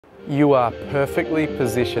you are perfectly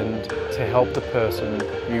positioned to help the person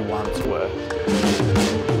you once were.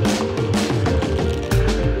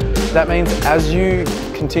 That means as you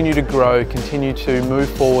continue to grow, continue to move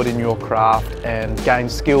forward in your craft and gain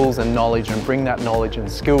skills and knowledge and bring that knowledge and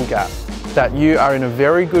skill gap, that you are in a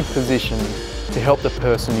very good position to help the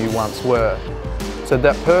person you once were. So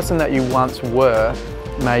that person that you once were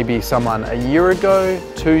may be someone a year ago,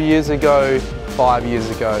 2 years ago, 5 years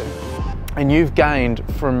ago. And you've gained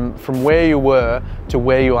from where you were to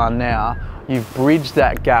where you are now, you've bridged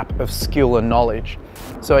that gap of skill and knowledge.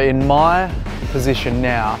 So in my position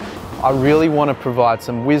now, I really want to provide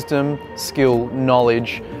some wisdom, skill,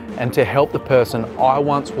 knowledge, and to help the person I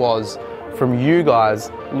once was from you guys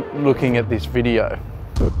looking at this video.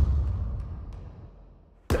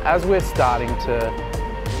 As we're starting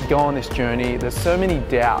to go on this journey, there's so many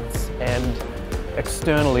doubts and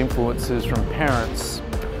external influences from parents,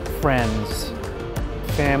 friends,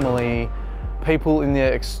 family, people in the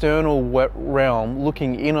external realm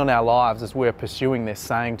looking in on our lives as we're pursuing this,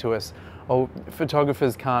 saying to us, oh,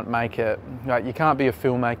 photographers can't make it, like, you can't be a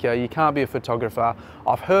filmmaker, you can't be a photographer.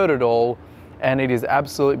 I've heard it all and it is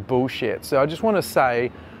absolute bullshit. So I just want to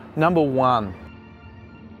say, number one,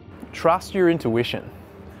 trust your intuition.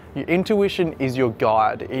 Your intuition is your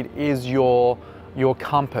guide, it is your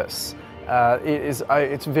compass.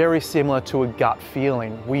 It's very similar to a gut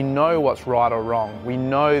feeling. We know what's right or wrong. We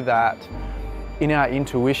know that in our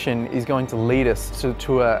intuition is going to lead us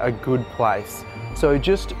to a good place. So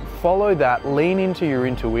just follow that, lean into your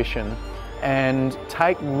intuition and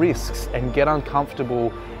take risks and get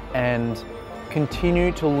uncomfortable and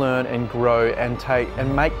continue to learn and grow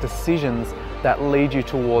and make decisions that lead you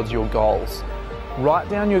towards your goals. Write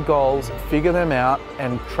down your goals, figure them out,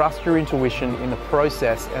 and trust your intuition in the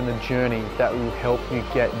process and the journey that will help you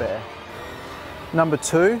get there. Number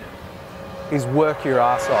two is work your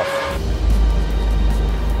ass off.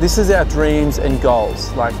 This is our dreams and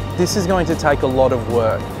goals. Like, this is going to take a lot of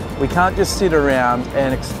work. We can't just sit around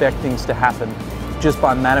and expect things to happen just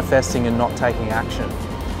by manifesting and not taking action.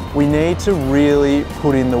 We need to really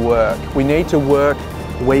put in the work. We need to work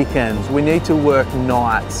weekends. We need to work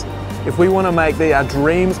nights. If we want to make our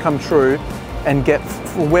dreams come true and get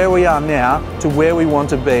from where we are now to where we want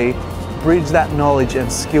to be, bridge that knowledge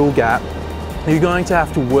and skill gap, you're going to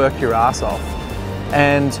have to work your ass off.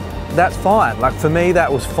 And that's fine. Like, for me,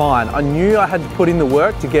 that was fine. I knew I had to put in the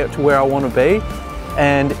work to get to where I want to be,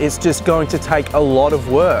 and it's just going to take a lot of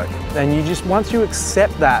work. And you just, once you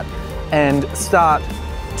accept that and start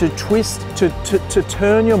to to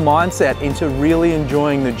turn your mindset into really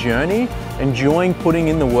enjoying the journey, enjoying putting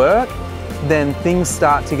in the work, then things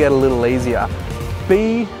start to get a little easier.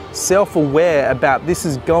 Be self-aware about this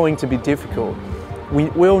is going to be difficult. We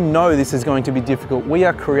all know this is going to be difficult. We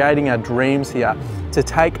are creating our dreams here to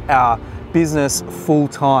take our business full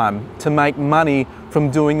time, to make money from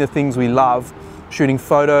doing the things we love, shooting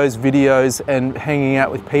photos, videos, and hanging out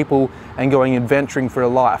with people and going adventuring for a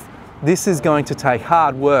life. This is going to take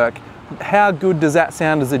hard work. How good does that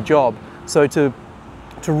sound as a job? So to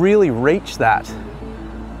really reach that,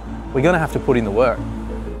 we're gonna have to put in the work.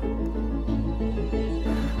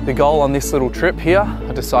 The goal on this little trip here,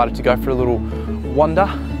 I decided to go for a little wander,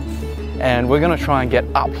 and we're gonna try and get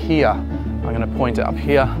up here. I'm gonna point it up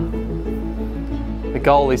here. The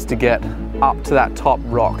goal is to get up to that top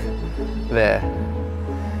rock there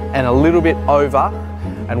and a little bit over,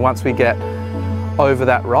 and once we get over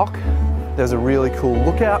that rock, there's a really cool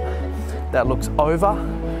lookout that looks over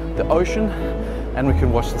the ocean and we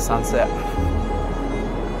can watch the sunset.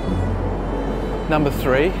 Number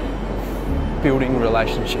three, building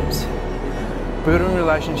relationships. Building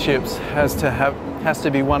relationships has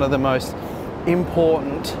to be one of the most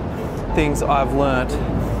important things I've learnt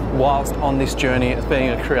whilst on this journey as being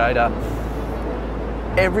a creator.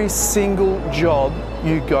 Every single job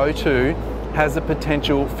you go to has the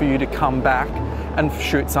potential for you to come back and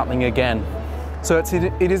shoot something again. So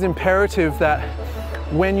it is imperative that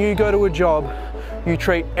when you go to a job, you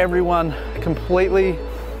treat everyone completely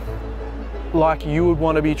like you would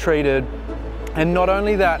want to be treated. And not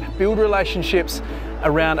only that, build relationships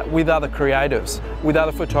with other creatives, with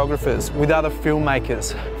other photographers, with other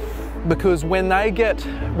filmmakers. Because when they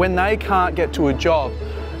can't get to a job,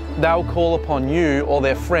 they'll call upon you or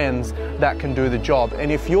their friends that can do the job.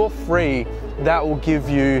 And if you're free, that will give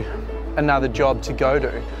you another job to go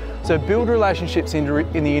to. So build relationships in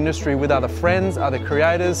the industry with other friends, other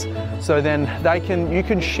creators, so then you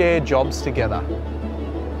can share jobs together.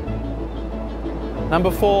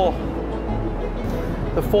 Number four,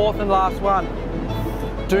 the fourth and last one,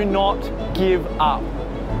 do not give up.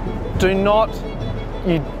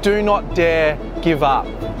 You do not dare give up.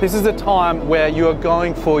 This is a time where you are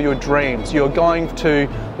going for your dreams.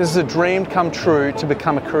 This is a dream come true to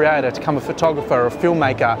become a creator, to become a photographer, a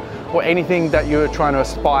filmmaker, or anything that you're trying to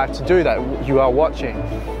aspire to do that you are watching.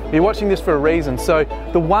 You're watching this for a reason. So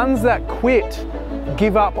the ones that quit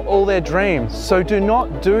give up all their dreams. So do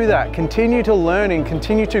not do that. Continue to learn,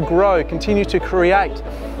 continue to grow, continue to create,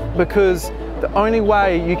 because the only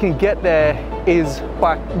way you can get there is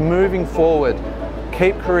by moving forward.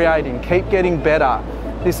 Keep creating, keep getting better.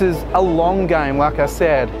 This is a long game, like I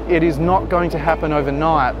said. It is not going to happen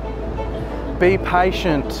overnight. Be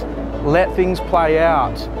patient, let things play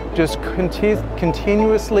out. Just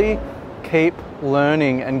continuously keep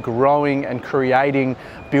learning and growing and creating,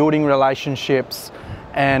 building relationships,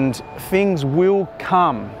 and things will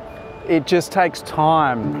come. It just takes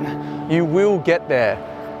time. You will get there.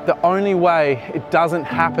 The only way it doesn't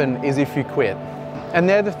happen is if you quit. And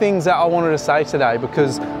they're the things that I wanted to say today,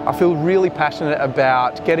 because I feel really passionate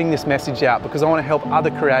about getting this message out, because I want to help other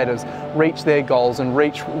creators reach their goals and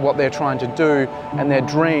reach what they're trying to do and their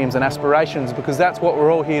dreams and aspirations, because that's what we're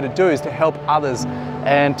all here to do, is to help others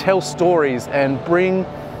and tell stories and bring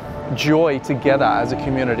joy together as a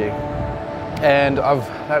community. And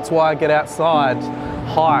that's why I get outside,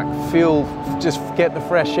 hike, just get the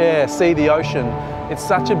fresh air, see the ocean. It's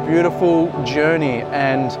such a beautiful journey,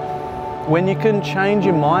 and when you can change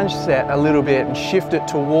your mindset a little bit and shift it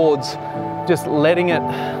towards just letting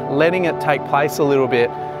it take place a little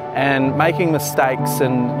bit and making mistakes,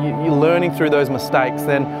 and you're learning through those mistakes,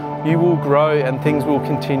 then you will grow and things will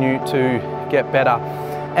continue to get better.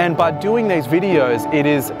 And by doing these videos, it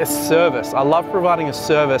is a service. I love providing a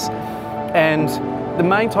service, and the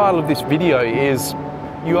main title of this video is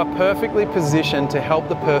 "You are perfectly positioned to help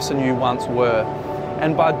the person you once were."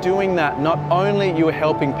 And by doing that, not only you are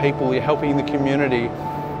helping people, you're helping the community.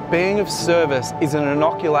 Being of service is an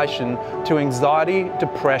inoculation to anxiety,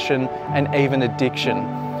 depression, and even addiction.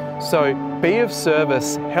 So be of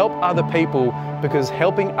service, help other people, because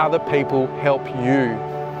helping other people help you.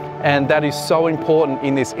 And that is so important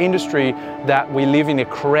in this industry that we live in a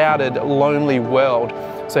crowded, lonely world.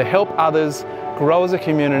 So help others, grow as a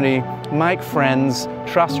community, make friends,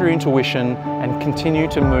 trust your intuition, and continue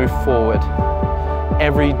to move forward.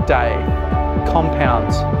 Every day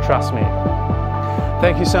compounds, trust me.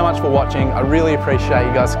 Thank you so much for watching. I really appreciate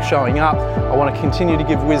you guys showing up. I want to continue to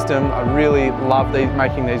give wisdom. I really love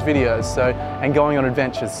making these videos and going on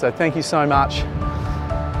adventures. So thank you so much.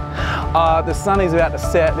 The sun is about to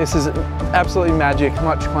set. This is absolutely magic. I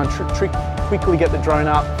might try and quickly get the drone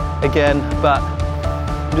up again, but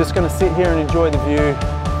I'm just going to sit here and enjoy the view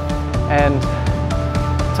and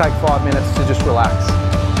take 5 minutes to just relax.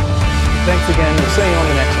 Thanks again. We'll see you on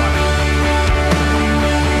the next one.